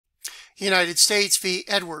United States v.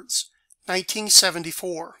 Edwards,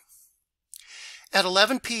 1974. At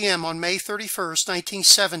 11 p.m. on May 31,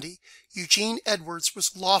 1970, Eugene Edwards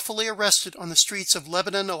was lawfully arrested on the streets of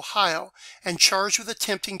Lebanon, Ohio, and charged with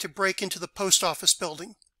attempting to break into the post office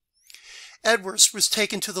building. Edwards was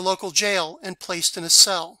taken to the local jail and placed in a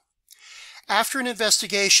cell. After an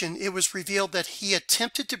investigation, it was revealed that he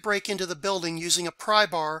attempted to break into the building using a pry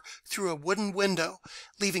bar through a wooden window,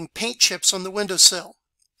 leaving paint chips on the windowsill.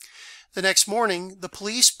 The next morning, the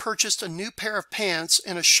police purchased a new pair of pants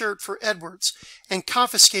and a shirt for Edwards and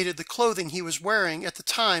confiscated the clothing he was wearing at the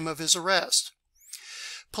time of his arrest.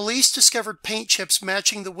 Police discovered paint chips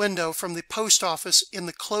matching the window from the post office in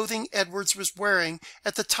the clothing Edwards was wearing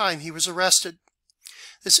at the time he was arrested.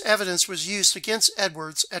 This evidence was used against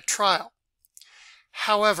Edwards at trial.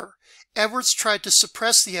 However, Edwards tried to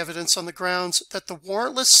suppress the evidence on the grounds that the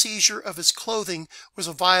warrantless seizure of his clothing was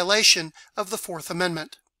a violation of the Fourth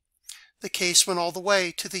Amendment. The case went all the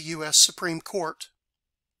way to the U.S. Supreme Court.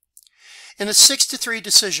 In a 6-3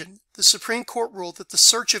 decision, the Supreme Court ruled that the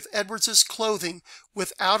search of Edwards's clothing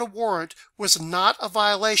without a warrant was not a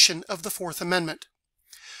violation of the Fourth Amendment.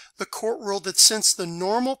 The court ruled that since the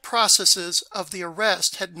normal processes of the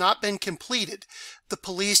arrest had not been completed, the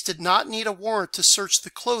police did not need a warrant to search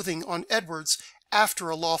the clothing on Edwards after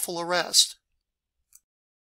a lawful arrest.